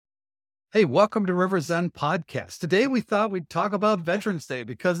Hey, welcome to River Zen Podcast. Today we thought we'd talk about Veterans Day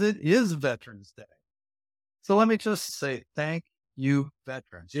because it is Veterans Day. So let me just say thank you,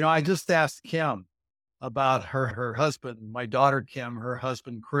 veterans. I just asked Kim about her husband, my daughter Kim, her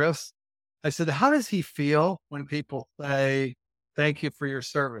husband Chris. I said, how does he feel when people say thank you for your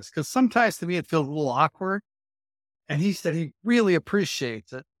service? Because sometimes to me it feels a little awkward. And he said he really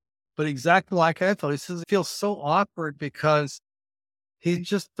appreciates it. But exactly like I thought, he says it feels so awkward because he's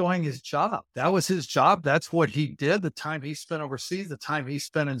just doing his job. That was his job. That's what he did. The time he spent overseas, the time he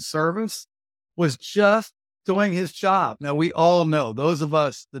spent in service was just doing his job. Now, we all know, those of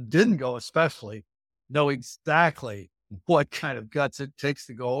us that didn't go, especially, know exactly what kind of guts it takes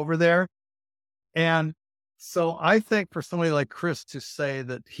to go over there. And so I think for somebody like Chris to say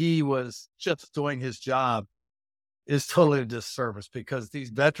that he was just doing his job is totally a disservice because these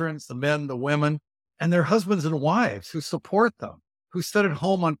veterans, the men, the women, and their husbands and wives who support them, who sit at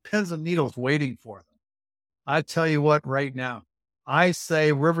home on pins and needles waiting for them. I tell you what, right now, I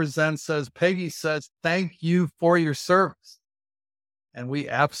say River Zen says, Peggy says, thank you for your service. And we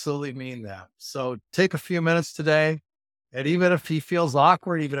absolutely mean that. So take a few minutes today. And even if he feels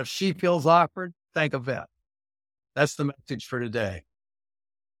awkward, even if she feels awkward, thank a vet. That's the message for today.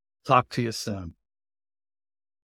 Talk to you soon.